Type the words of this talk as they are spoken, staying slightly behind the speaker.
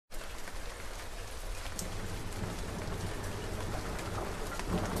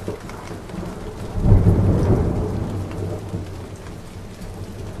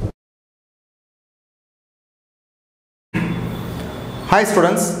Hi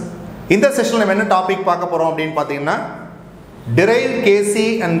students, in this session we will topic derive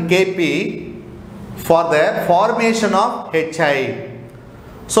Kc and Kp for the formation of Hi.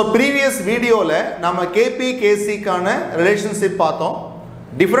 So previous video le nama Kp Kc kana relationship paathom,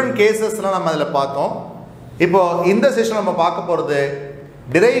 different cases la nama adula paathom. Ipo in this session nama paaka poradhu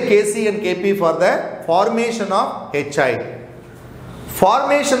derive Kc and Kp for the formation of Hi.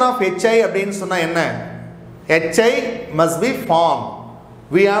 Formation of Hi அப்படினு சொன்னா என்ன? Hi must be formed.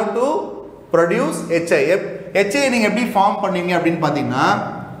 We have to produce Hi. Hi நீங்க எப்படி form பண்ணீங்க அப்படினு பாத்தீங்கன்னா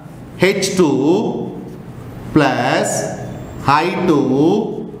H2 plus I2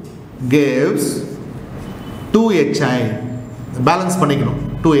 gives 2Hi. Balance பண்ணிக்கணும்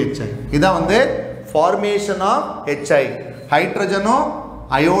 2Hi. இதான் வந்து formation of Hi. ஹைட்ரஜனோ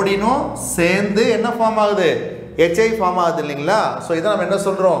அயோடினோ சேர்ந்து என்ன ஃபார்ம் ஆகுது? Hi ஃபார்ம் ஆகுது இல்லீங்களா? சோ இத நாம என்ன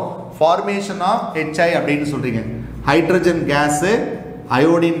சொல்றோம்? Formation of Hi அப்படினு சொல்றீங்க. Hydrogen gas,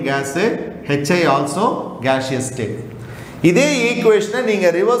 iodine gas, Hi also gaseous state. இதே ஈக்குவேஷனை நீங்க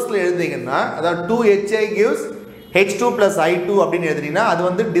ரிவர்ஸ்ல எழுதுனீங்கன்னா அதாவது 2Hi gives H2 plus I2 அப்படினு எழுதுனீங்கன்னா அது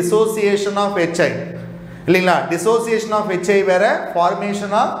வந்து dissociation of Hi. இல்லீங்களா? Dissociation of Hi வேற,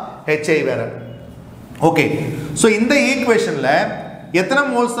 formation of Hi வேற. ஓகே. சோ இந்த ஈக்குவேஷன்ல எத்தனை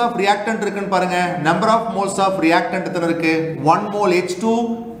moles of reactant இருக்குன்னு பாருங்க. Number of moles of reactant எத்தனை இருக்கு? 1 mole H2,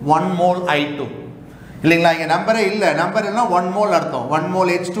 1 mole I2. இல்லீங்களா? இங்க நம்பரே இல்ல. நம்பர் என்ன 1 mole அர்த்தம். 1 mole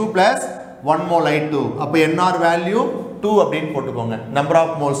H2 plus 1 mole I2. அப்ப NR value 2 அப்படினு போட்டுக்கோங்க. Number of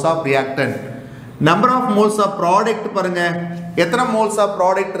moles of reactant. Number of moles of product பாருங்க. எத்தனை moles of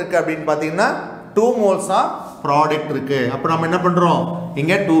product இருக்கு அப்படினு பாத்தீங்கன்னா 2 moles of product இருக்கு. அப்ப நாம என்ன பண்றோம்?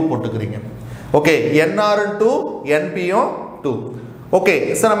 இங்க 2 போட்டுக்கறீங்க. Okay, NR 2, NP 2. Okay,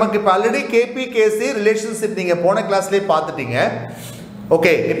 so நமக்கு இப்ப ஆல்ரெடி Kp Kc ரிலேஷன்ஷிப் நீங்க போன கிளாஸ்லயே பார்த்துட்டீங்க.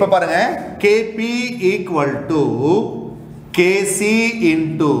 ஓகே, இப்ப பாருங்க Kp equal to Kc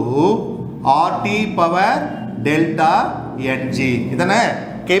into RT power delta Ng. இதானே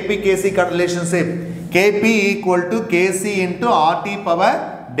Kp Kc க்கான relationship. Kp equal to Kc into RT power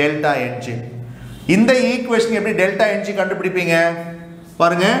delta Ng. இந்த ஈக்குவேஷன் எப்படி டெல்டா Ng கண்டுபிடிப்பீங்க?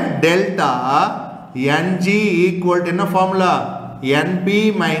 பாருங்க டெல்டா Ng equal to என்ன formula? Np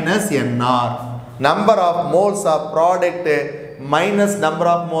minus Nr. Number of moles of product minus number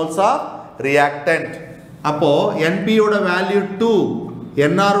of moles of reactant. அப்போ Np ஓட value 2,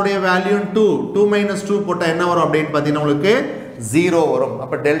 Nr உடைய value 2, 2 minus 2 போட்டா என்ன வரும் அப்படினு பாத்தீங்கன்னா உங்களுக்கு 0 வரும்.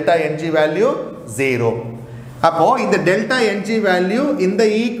 அப்ப டெல்டா Ng வேல்யூ 0. அப்போ இந்த டெல்டா Ng வேல்யூ இந்த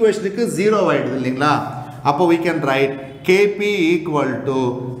ஈக்குவேஷனுக்கு 0 ஆயிடுது இல்லீங்களா? அப்போ we can write Kp equal to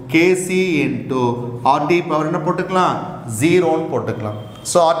Kc into RT power என்ன போட்டுக்கலாம்? 0 ன்னு போட்டுக்கலாம்.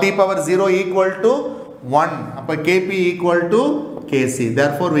 So RT power 0 equal to 1. அப்ப Kp equal to Kc.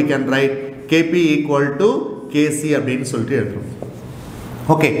 Therefore we can write Kp equal to Kc அப்படினு சொல்லிட்டு எழுதுறோம்.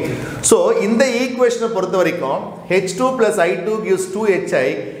 ஓகே. So இந்த ஈக்குவேஷனை பொறுத்த வரைக்கும் H2 plus I2 gives 2Hi.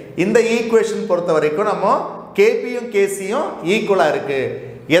 இந்த ஈக்குவேஷன் பொறுத்த வரைக்கும் நம்ம Kp யும் Kc யும் ஈக்குவலா இருக்கு.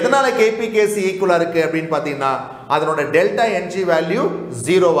 எதனால Kp Kc ஈக்குவலா இருக்கு அப்படினு பாத்தீங்கன்னா அதனோட டெல்டா Ng வேல்யூ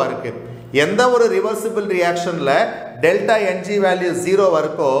 0வா இருக்கு. எந்த ஒரு ரிவர்சிபிள் ரியாக்ஷன்ல டெல்டா Ng வேல்யூ 0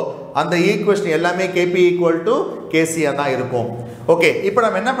 இருக்கோ அந்த ஈக்குவேஷன் எல்லாமே Kp equal to Kc தான் இருக்கும். ஓகே, இப்போ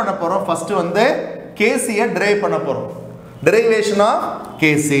நாம என்ன பண்ண போறோம்? ஃபர்ஸ்ட் வந்து Kc ஐ டிரைவ் பண்ண போறோம். Derivation of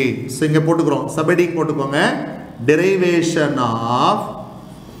Kc. சோ இங்க போட்டுக்கறோம். சப்ஹெட்டிங் போட்டுக்கோங்க. டெரிவேஷன்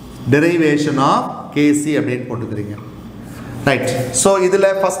ஆஃப் Kc அப்படினு போட்டுக்கறீங்க. ரைட். சோ இதுல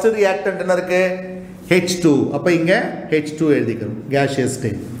ஃபர்ஸ்ட் ரியாக்டன்ட் என்ன இருக்கு? H2. அப்ப இங்க H2 எழுதிக்கிறோம். gaseous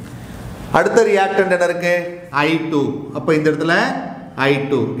state. அடுத்த ரியாக்டன்ட் என்ன இருக்கு? I2. அப்ப இந்த இடத்துல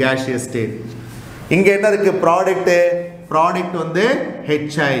I2 gaseous state. இங்க என்ன இருக்கு? ப்ராடக்ட் வந்து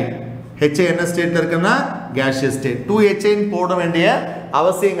Hi. Hi என்ன ஸ்டேட்ல இருக்குன்னா gaseous state. 2Hi ன்னு போட வேண்டிய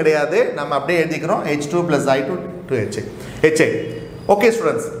அவசியம் கிடையாது. நம்ம அப்படியே எழுதிக்கிறோம் H2 plus I2 2Hi. Okay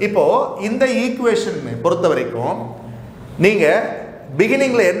students, இப்போ இந்த ஈக்குவேஷன் பொறுத்த வரைக்கும் நீங்க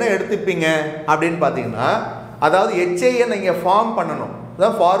பிகினிங்ல என்ன எடுத்துப்பீங்க அப்படினு பாத்தீங்கன்னா அதாவது Hi ஐ நீங்க ஃபார்ம் பண்ணனும்.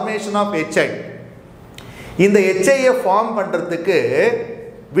 அதான் formation of Hi. இந்த Hi ஐ ஃபார்ம் பண்றதுக்கு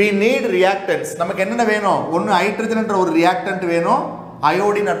we need reactants. நமக்கு என்னென்ன வேணும்? ஒன்னு ஹைட்ரஜன் என்ற ஒரு ரியாக்டன்ட் வேணும்,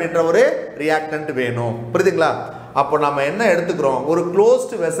 அயோடின் அப்படின்ற ஒரு ரியாக்டன்ட் வேணும். புரியுதுங்களா? அப்போ நாம என்ன எடுத்துக்கிறோம்? ஒரு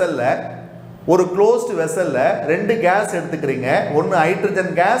க்ளோஸ்ட் வெசல்ல ரெண்டு கேஸ் எடுத்துக்கிறீங்க. ஒன்னு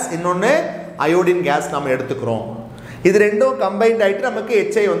ஹைட்ரஜன் கேஸ், இன்னொன்னு அயோடின் கேஸ் நாம எடுத்துக்கிறோம். இது ரெண்டும் கம்பைன்ட் ஆயிட்டு நமக்கு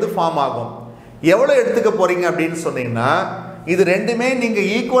Hi வந்து ஃபார்ம் ஆகும். எவ்வளவு எடுத்துக்க போறீங்க அப்படினு சொன்னீங்கன்னா இது ரெண்டுமே நீங்க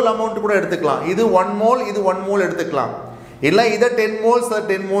ஈக்குவல் அமௌண்ட் கூட எடுத்துக்கலாம். இது 1 mole, இது 1 mole எடுத்துக்கலாம். இல்ல இத 10 moles,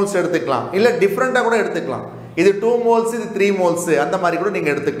 10 moles எடுத்துக்கலாம். இல்ல டிஃபரண்டா கூட எடுத்துக்கலாம். இது 2 moles, இது 3 moles அந்த மாதிரி கூட நீங்க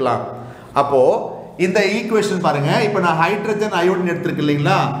எடுத்துக்கலாம். அப்போ இந்த ஈக்குவேஷன் பாருங்க. இப்போ நான் ஹைட்ரஜன் அயோடின் எடுத்துருக்கு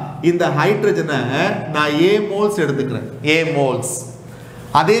இல்லைங்களா, இந்த ஹைட்ரஜனை நான் A மோல்ஸ் எடுத்துக்கிறேன், A மோல்ஸ்.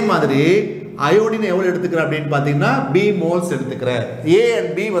 அதே மாதிரி அயோடின் எவ்வளவு எடுத்துக்கிறேன் அப்படின்னு பார்த்தீங்கன்னா B மோல்ஸ் எடுத்துக்கிறேன். A and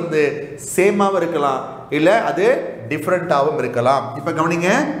B வந்து சேமாவும் இருக்கலாம், இல்லை அது டிஃப்ரெண்ட்டாகவும் இருக்கலாம். இப்போ கவனிங்க,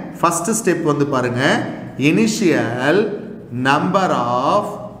 ஃபர்ஸ்ட் ஸ்டெப் வந்து பாருங்க, initial number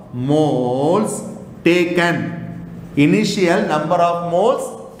of moles taken. Initial number of moles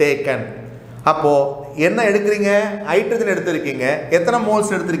taken. அப்போ என்ன எடுக்கிறீங்க? ஹைட்ரஜன் எடுத்திருக்கீங்க. எத்தனை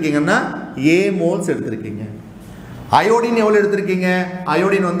மோல்ஸ் எடுத்திருக்கீங்கன்னா A மோல்ஸ் எடுத்திருக்கீங்க. அயோடின் எவ்வளவு எடுத்திருக்கீங்க?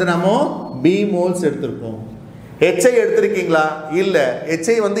 அயோடின் வந்து நம்ம B மோல்ஸ் எடுத்திருக்கோம். HI எடுத்திருக்கீங்களா? இல்ல,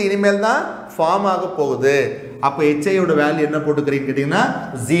 HI வந்து இனிமேல் தான் ஃபார்ம் ஆக போகுது. அப்ப HI ஓட வேல்யூ என்ன போட்டுக்கிறீங்க கேட்டீங்கன்னா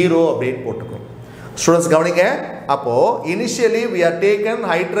 0 அப்படின்னு போட்டுக்கிறோம். ஸ்டூடண்ட்ஸ் கவனிங்க, அப்போ initially we are taken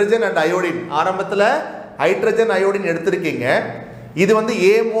hydrogen and iodine. ஆரம்பத்துல ஹைட்ரஜன் அயோடின் எடுத்திருக்கீங்க. இது வந்து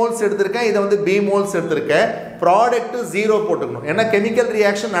A மோல்ஸ் எடுத்திருக்கேன், இது வந்து B மோல்ஸ் எடுத்திருக்கேன். ப்ராடக்ட் 0 போட்டுக்கணும். ஏன்னா கெமிக்கல்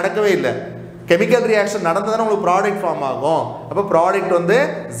ரியாக்ஷன் நடக்கவே இல்லை. கெமிக்கல் ரியாக்ஷன் நடந்ததுன்னா உங்களுக்கு ப்ராடக்ட் ஃபார்ம் ஆகும். அப்போ ப்ராடக்ட் வந்து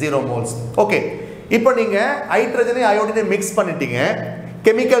 0 மோல்ஸ். ஓகே, இப்போ நீங்க ஹைட்ரஜனை அயோடினை மிக்ஸ் பண்ணிட்டீங்க.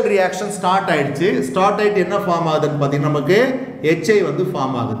 கெமிக்கல் ரியாக்ஷன் ஸ்டார்ட் ஆயிடுச்சு. ஸ்டார்ட் ஆயிட்டு என்ன ஃபார்ம் ஆகுதுன்னு பார்த்தீங்கன்னா நமக்கு HI வந்து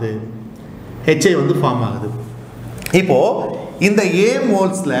ஃபார்ம் ஆகுது. HI வந்து ஃபார்ம் ஆகுது. இப்போ இந்த A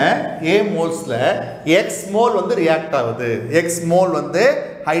மோல்ஸ்ல X மோல் வந்து ரியாக்ட் ஆகுது. X மோல் வந்து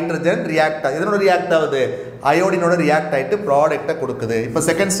ஹைட்ரஜன் ரியாக்ட் ஆகுது. இதனோட ரியாக்ட் ஆகுது, அயோடினோட ரியாக்ட் ஆயிட்டு ப்ராடக்ட்டை கொடுக்குது. இப்போ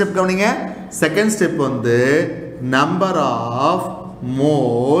செகண்ட் ஸ்டெப் கவனிங்க. செகண்ட் ஸ்டெப் வந்து number of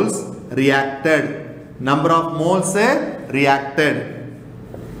moles reacted. Number of moles reacted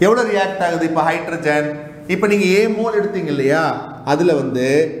எவ்வளவு ரியாக்ட் ஆகுது? இப்போ ஹைட்ரஜன், இப்போ நீங்க A மோல் எடுத்தீங்க இல்லையா, அதுல வந்து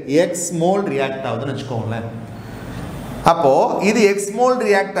X மோல் ரியாக்ட் ஆகுதுன்னு வச்சுக்கோங்களேன். அப்போ இது X மோல்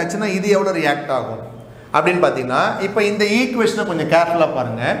ரியாக்ட் ஆச்சுன்னா இது எவ்வளவு ரியாக்ட் ஆகும் அப்படின்னு பார்த்தீங்கன்னா, இப்போ இந்த ஈக்குவேஷனை கொஞ்சம் கேர்ஃபுல்லாக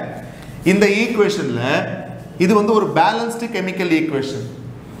பாருங்க. இந்த ஈக்குவேஷன்ல இது வந்து ஒரு பேலன்ஸ்டு கெமிக்கல் ஈக்குவேஷன்.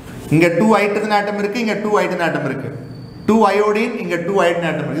 இங்க 2 ஹைட்ரஜன் ஆட்டம் இருக்கு, இங்க 2 ஹைட்ரஜன் ஆட்டம் இருக்கு. 2 அயோடின், இங்க 2 ஹைட்ரஜன்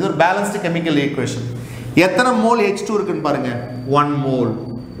ஆட்டம் இருக்கு. இது ஒரு பேலன்ஸ்டு கெமிக்கல் ஈக்குவேஷன். எத்தனை மோல் H2 இருக்குன்னு பாருங்க, 1 மோல்.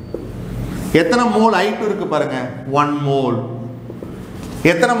 எத்தனை மோல் I2 இருக்கு பாருங்க, 1 மோல்.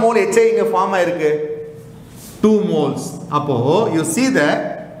 எத்தனை மோல் HI இங்க ஃபார்ம் ஆயிருக்கு? 2 moles. அப்போ you see the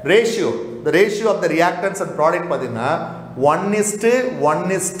ratio of the reactants and product பார்த்தீங்கன்னா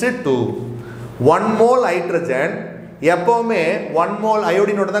 1:1:2. 1 mole ஹைட்ரஜன் எப்பவுமே 1 mole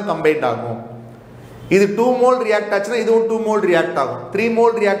அயோடினோட தான் கம்பைன்ட் ஆகும். இது 2 mole ரியாக்ட் ஆச்சுன்னா இதுவும் 2 mole ரியாக்ட் ஆகும். 3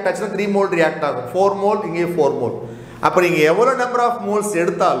 mole ரியாக்ட் ஆச்சுன்னா 3 mole ரியாக்ட் ஆகும். 4 mole இங்கே 4 mole. அப்போ நீங்க எவ்வளவு நம்பர் ஆஃப் மோல்ஸ்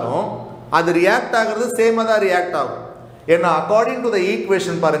எடுத்தாலும் அது ரியாக்ட் ஆகிறது சேமா தான் ரியாக்ட் ஆகும். ஏன்னா அக்கார்டிங் டு த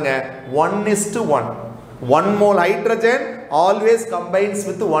ஈக்குவேஷன் பாருங்க 1:1. 1 mole hydrogen always combines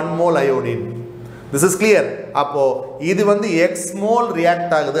with 1 mole iodine. This is clear. அப்போ இது வந்து X mole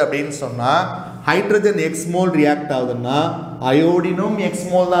react ஆகுது அப்படின்னு சொன்னா ஹைட்ரஜன் X mole react ஆகுதுன்னா அயோடினும் X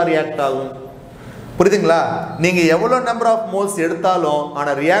mole தான் react ஆகும். புரியுதுங்களா? நீங்க எவ்வளவு நம்பர் ஆஃப் மோல்ஸ் எடுத்தாலும்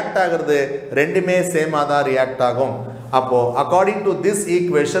ஆனா ரியாக்ட் ஆகிறது ரெண்டுமே சேமா தான் ரியாக்ட் ஆகும். அப்போ according to this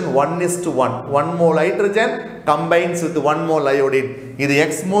equation 1:1. 1 mole hydrogen combines with 1 mole iodine. இது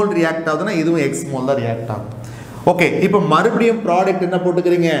X mole ரியாக்ட் ஆகுதுன்னா இதுவும் X mole தான் ரியாக்ட் ஆகும். ஓகே, இப்போ மறுபடியும் ப்ராடக்ட் என்ன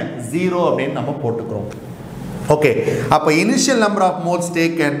போட்டுக்கிறீங்க? 0 அப்படின்னு நம்ம போட்டுக்கிறோம். ஓகே, அப்போ initial number of moles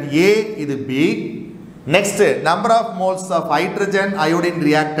taken A, இது B. Next number of moles of hydrogen iodine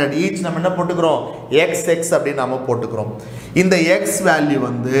reacted each நம்ம என்ன போட்டுக்கிறோம்? XX அப்படின்னு நம்ம போட்டுக்கிறோம். இந்த X வேல்யூ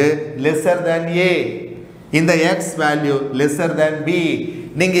வந்து லெஸர் than A, இந்த X value lesser than B.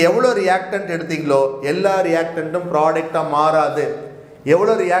 நீங்க எவ்வளவு ரியாக்டன்ட் எடுத்தீங்களோ எல்லா ரியாக்டன்ட்டும் ப்ராடக்ட்டா மாறாது.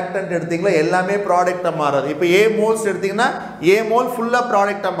 எவ்வளவு ரியாக்டன்ட் எடுத்தீங்களோ எல்லாமே ப்ராடக்ட்டா மாறாது. இப்போ A மோல்ஸ் எடுத்தீங்கன்னா A மோல் ஃபுல்லா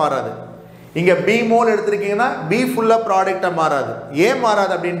ப்ராடக்ட்டா மாறாது. இங்க B மோல் எடுத்துக்கிட்டீங்கன்னா B ஃபுல்லா ப்ராடக்ட்டா மாறாது. ஏன்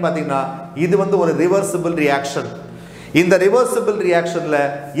மாறாது அப்படின்னு பாத்தீங்கன்னா இது வந்து ஒரு ரிவர்சிபிள் ரியாக்ஷன். இந்த ரிவர்சிபிள் ரியாக்ஷன்ல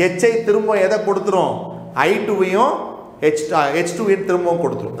HI திரும்ப எதை கொடுத்துரும்? I2வையும் H2வையும் திரும்பவும்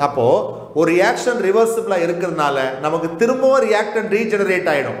கொடுத்துரும். அப்போ ஒரு ரியாக்ஷன் ரிவர்சிபிளா இருக்கிறதுனால நமக்கு திரும்பவும் ரியாக்டன்ட் ரீஜெனரேட்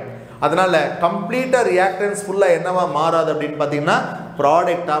ஆயிடும். அதனால கம்ப்ளீட்டா ரியாக்டன்ஸ் ஃபுல்லா என்னவா மாறாது அப்படின்னு பாத்தீங்கன்னா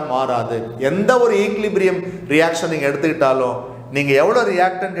ப்ராடக்ட்டா மாறாது. எந்த ஒரு ஈக்லிபிரியம் ரியாக்ஷன் நீங்க எடுத்துக்கிட்டாலும் நீங்க எவ்வளவு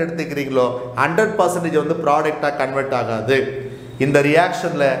ரியாக்டன்ட் எடுத்துக்கிறீங்களோ 100% வந்து ப்ராடக்ட்டா கன்வெர்ட் ஆகாது. இந்த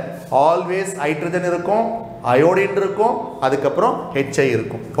ரியாக்ஷன்ல ஆல்வேஸ் ஹைட்ரஜன் இருக்கும், அயோடின் இருக்கும், அதுக்கப்புறம் HI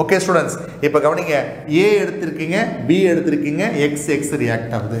இருக்கும். ஓகே ஸ்டூடெண்ட்ஸ், இப்போ கவனிங்க, A எடுத்திருக்கீங்க, B எடுத்திருக்கீங்க, XX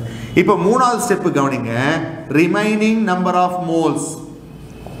ரியாக்ட் ஆகுது. இப்போ மூணாவது ஸ்டெப் கவனிங்க, remaining number of moles.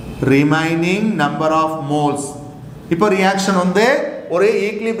 Remaining number of moles. இப்போ ரியாக்ஷன் வந்து ஒரு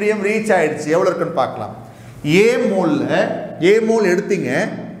ஈக்லிபிரியம் ரீச் ஆயிடுச்சு. எவ்வளவு இருக்குன்னு பார்க்கலாம். A மோல் எடுத்தீங்க,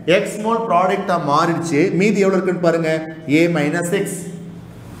 X மோல் ப்ராடக்ட்டா மாறிடுச்சு. மீதி எவ்வளவு இருக்குன்னு பாருங்க, A - X.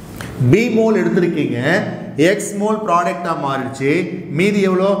 B mole எடுத்திருக்கீங்க X mole ப்ராடக்ட்டா மாறிடுச்சு மீதி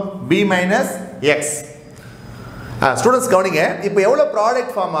எவ்வளோ B minus X ஸ்டூடெண்ட்ஸ் கவனிங்க இப்போ எவ்வளோ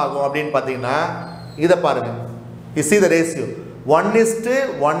ப்ராடக்ட் ஃபார்ம் ஆகும் அப்படின்னு பார்த்தீங்கன்னா இதை பாருங்க you see the ratio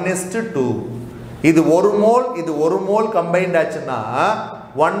 1:1:2 இது 1 mole இது 1 mole combined ஆச்சுன்னா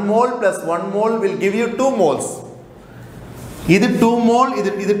 1 mole plus 1 mole will give you 2 moles இது 2 mole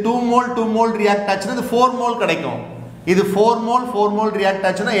இது 2 mole react ஆச்சுன்னா இது 4 mole கிடைக்கும் இது 4 mole react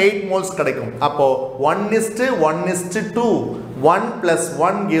ஆச்சுன்னா 8 moles கிடைக்கும் அப்போ 1:1:2 1 plus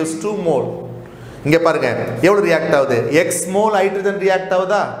 1 gives 2 mole இங்க பாருங்க எவ்வளவு ரியாக்ட் ஆகுது x mole ஹைட்ரஜன் ரியாக்ட்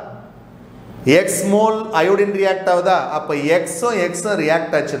ஆகுதா x mole iodine react ஆகுதா அப்ப x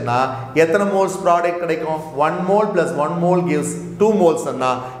react ஆச்சுன்னா எத்தனை moles product கிடைக்கும் 1 mole plus 1 mole gives 2 moles Anna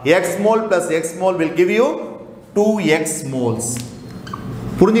x mole plus x mole will give you 2x moles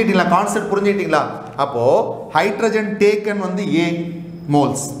புரிஞ்சிட்டீங்களா concept புரிஞ்சிட்டீங்களா அப்போ ஹைட்ரஜன் டேக்கன் வந்து a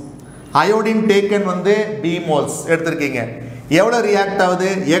moles iodine taken வந்து b moles எடுத்துக்கிங்க எவ்வளவு react ஆகுது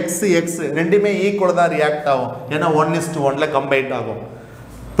x ரெண்டுமே ஈக்குவலா தான் ரியாக்ட் ஆகும் ஏனா 1:1 ல கம்பைன்ட் ஆகும்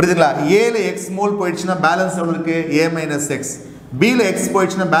புரியுதுங்களா a ல x mole போயிடுச்சுனா பேலன்ஸ் எவ்வளவு இருக்கு a minus x b ல x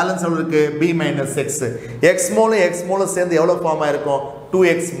போயிடுச்சுனா பேலன்ஸ் எவ்வளவு இருக்கு b minus x x mole சேர்ந்து எவ்வளவு ஃபார்ம் ஆயிருக்கும்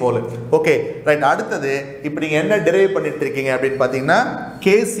 2x mole ஓகே ரைட் அடுத்து இப்போ நீங்க என்ன டெரைவ் பண்ணிட்டு இருக்கீங்க அப்படினு பாத்தீங்கன்னா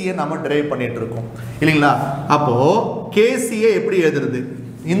kc யை நாம டெரைவ் பண்ணிட்டு இருக்கோம் இல்லீங்களா அப்போ kc யை எப்படி எழுதுறது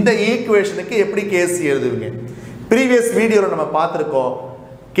இந்த ஈக்குவேஷனுக்கு எப்படி kc எழுதுவீங்க previous வீடியோல நம்ம பார்த்திருக்கோம்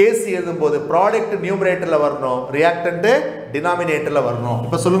kc எழுதும்போது ப்ராடக்ட் நியூமரேட்டர்ல வரணும் ரியாக்டன்ட் டினாமினேட்டர்ல வரணும்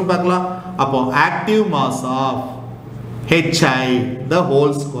இப்போ சொல்லுங்க பார்க்கலாம் அப்போ active mass of hi the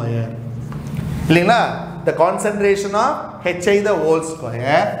whole square இல்லீங்களா the concentration of hi the whole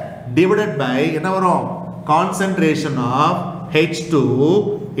square divided by என்ன வரும் concentration of h2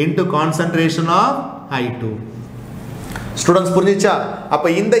 into concentration of i2 students புரிஞ்சுச்சா அப்ப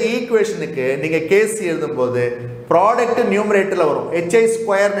இந்த ஈக்குவேஷனுக்கு நீங்க kc எழுதும்போது ப்ராடக்ட் நியூமரேட்டர்ல வரும் hi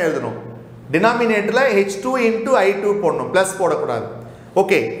ஸ்கொயர் னு எழுதணும் டினாமினேட்டர்ல h2 into i2 போடணும் பிளஸ் போட கூடாது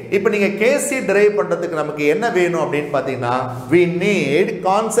ஓகே இப்போ நீங்க kc டிரைவ் பண்றதுக்கு நமக்கு என்ன வேணும் அப்படினு பாத்தீங்கன்னா we need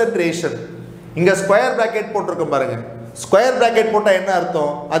concentration இங்க ஸ்கொயர் பிராக்கெட் போட்டுருக்கோம் பாருங்க ஸ்கொயர் பிராக்கெட் போட்டா என்ன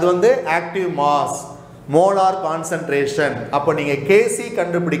அர்த்தம் அது வந்து ஆக்டிவ் மாஸ் மோலார் கான்சன்ட்ரேஷன் அப்ப நீங்க kc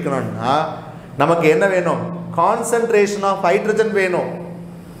கண்டுபிடிக்கணும்னா நமக்கு என்ன வேணும் concentration of hydrogen வேணும்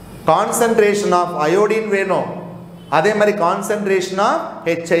concentration of iodine வேணும் அதே மாதிரி concentration of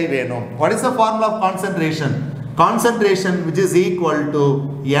hi வேணும் what is the formula of concentration which is equal to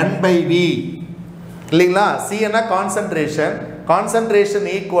n by v இல்லீங்களா c என்ன concentration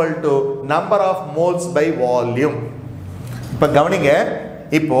equal to number of moles by volume இப்ப கவனிங்க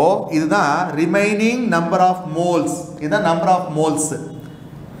இப்போ இதுதான் remaining number of moles இதுதான் number of moles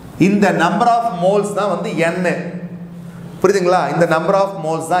இந்த number of moles தான் வந்து n புரியுதுங்களா இந்த number of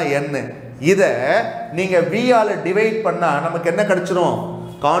moles தான் n இத நீங்க v ஆல டிவைட் பண்ணா நமக்கு என்ன கிடைச்சிரும்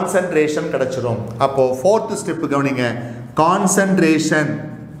concentration கிடைச்சிரும் அப்போ fourth step கவனிங்க concentration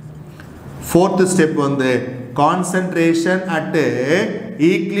fourth step வந்து concentration at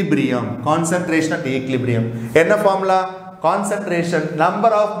equilibrium என்ன formula concentration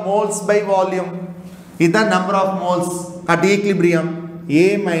number of moles by volume இதான் number of moles at equilibrium a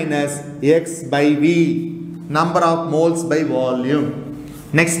minus x by v number of moles by volume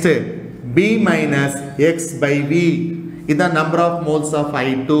next b minus x by v இத number of moles of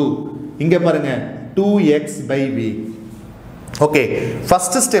i2 இங்க பாருங்க 2x by v okay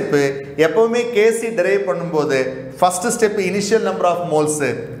first step எப்பவுமே kc derive பண்ணும்போது first step initial number of moles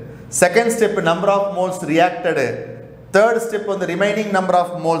second step number of moles reacted third step on the remaining number of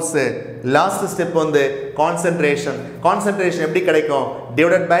moles last step on the concentration எப்படி கிடைக்கும்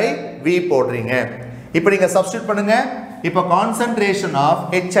divided by v போடுறீங்க இப்போ நீங்க substitute பண்ணுங்க இப்போ concentration of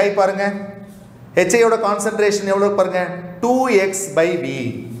hi பாருங்க hi யோட concentration எவ்வளவு பாருங்க 2x by v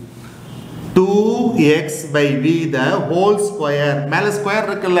 2x by v the whole square மேல ஸ்கொயர்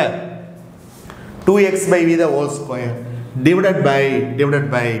இருக்குல்ல 2x by v the whole square divided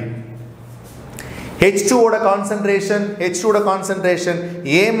by H2 ஓட concentration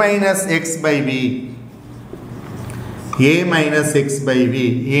a minus x by v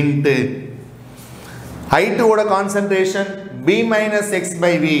into I2 ஓட concentration b minus x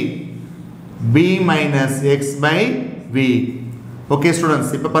by v okay students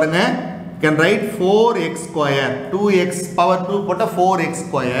இப்போ பாருங்க can write 4x square 2x power 2 போட்டா 4x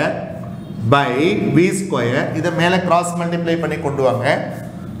square by v square இத மேல cross multiply பண்ணி கொண்டு வாங்க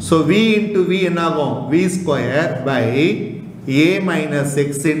so v into v என்ன ஆகும் v square by a minus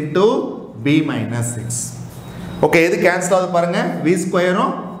x into b minus x okay இது கேன்சல் ஆகுது பாருங்க v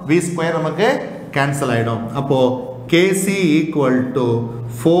square நமக்கு கேன்சல் ஆயிடும் அப்போ Kc equal to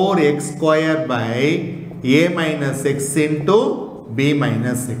 4x square by a minus x into b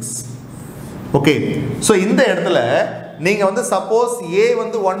minus x. Okay, so இந்த இடத்துல நீங்க வந்து suppose a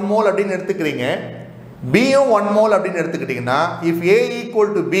வந்து 1 mole அப்படினு எடுத்துக்கிறீங்க, b யும் 1 mole அப்படினு எடுத்துக்கிட்டீங்கன்னா if a equal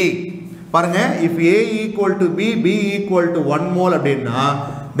to b பாருங்க, if a equal to b, b equal to 1 mole அப்படினா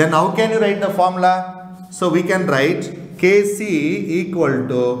then how can you write the formula? So we can write Kc equal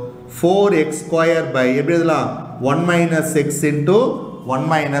to 4x square by எப்படி எழுதலாம் 1 minus x into 1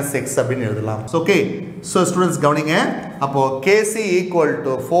 minus x அப்படினு எழுதலாம். Okay, so students கவனிங்க, அப்போ Kc equal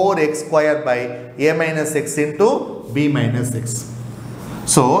to 4x square by a minus x into b minus x.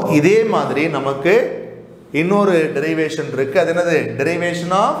 So இதே மாதிரி நமக்கு இன்னொரு derivation இருக்கு, அது என்னது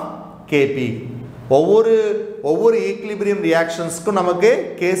derivation of Kp. ஒவ்வொரு ஈக்லிபிரியம் ரியாக்ஷன்ஸ்க்கும் நமக்கு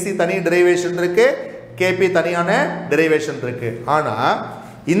Kc தனி derivation இருக்கு, Kp தனியான derivation இருக்கு. ஆனா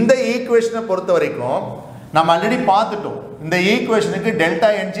இந்த ஈக்குவேஷனை பொறுத்த வரைக்கும் நம்ம ஆல்ரெடி பார்த்துட்டோம், இந்த ஈக்குவேஷனுக்கு delta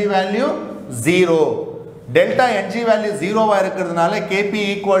Ng value 0, delta Ng value 0வா இருக்கிறதுனால Kp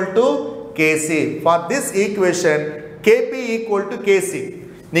equal to Kc. For this equation Kp equal to Kc.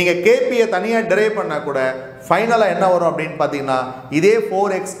 நீங்க Kp யை தனியா டெரைவ் பண்ணா கூட ஃபைனலா என்ன வரும் அப்படினு பாத்தீங்கன்னா இதே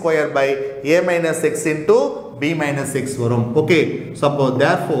 4x square by a minus x into b minus x வரும். Okay, so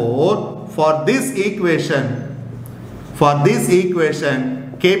therefore for this equation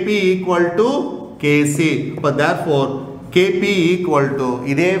Kp equal to Kc. But therefore Kp equal to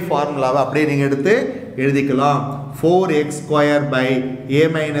இதே ஃபார்முலாவை அப்படியே நீங்க எடுத்து எழுதிக்கலாம், 4x square by a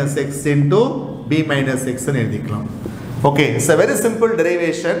minus x into b minus x ன்னு எழுதிக்கலாம். Okay, it's a very simple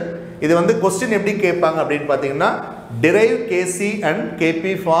derivation. இது வந்து question எப்படி கேட்பாங்க அப்படினு பாத்தீங்கன்னா derive Kc and Kp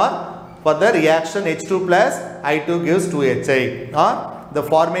for the reaction H2 plus I2 gives 2Hi, or the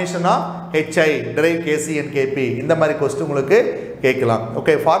formation of Hi, derive Kc and Kp. இந்த மாதிரி question உங்களுக்கு கேட்கலாம்.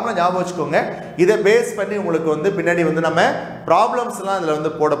 ஓகே, ஃபார்முலா ஞாபகம் வச்சுக்கோங்க. இதை பேஸ் பண்ணி உங்களுக்கு வந்து பின்னாடி வந்து நம்ம ப்ராப்ளம்ஸ்லாம் இதில்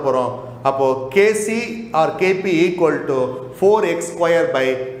வந்து போட போகிறோம். அப்போ Kc or Kp equal to 4x square by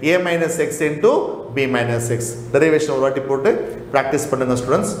a minus x into b minus x. Derivation ஒரு வாட்டி போட்டு ப்ராக்டிஸ் பண்ணுங்க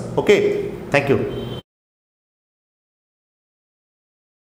ஸ்டூடெண்ட்ஸ். Okay, thank you.